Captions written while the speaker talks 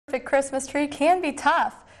Perfect Christmas tree can be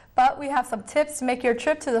tough, but we have some tips to make your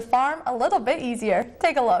trip to the farm a little bit easier.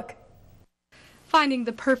 Take a look. Finding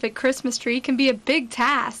the perfect Christmas tree can be a big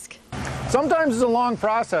task. Sometimes it's a long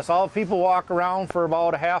process. All people walk around for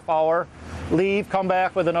about a half hour, leave, come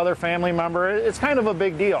back with another family member. It's kind of a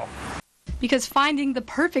big deal. Because finding the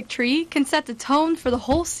perfect tree can set the tone for the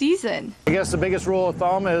whole season. I guess the biggest rule of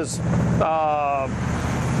thumb is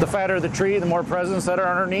the fatter the tree, the more presents that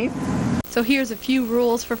are underneath. So here's a few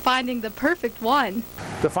rules for finding the perfect one.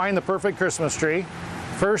 To find the perfect Christmas tree,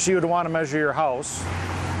 first you would want to measure your house,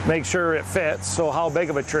 make sure it fits, so how big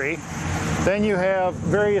of a tree. Then you have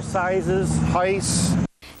various sizes, heights.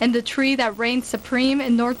 And the tree that reigns supreme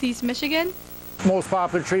in Northeast Michigan? Most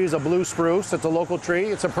popular tree is a blue spruce. It's a local tree.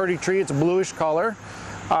 It's a pretty tree. It's a bluish color.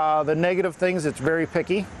 The negative things, it's very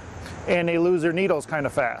picky, and they lose their needles kind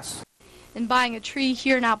of fast. And buying a tree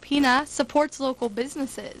here in Alpena supports local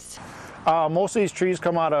businesses. Most of these trees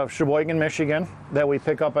come out of Sheboygan, Michigan, that we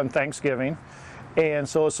pick up on Thanksgiving, and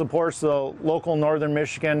so it supports the local northern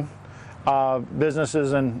Michigan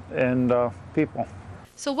businesses and people.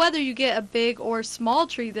 So whether you get a big or small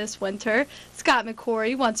tree this winter, Scott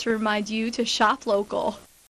McCory wants to remind you to shop local.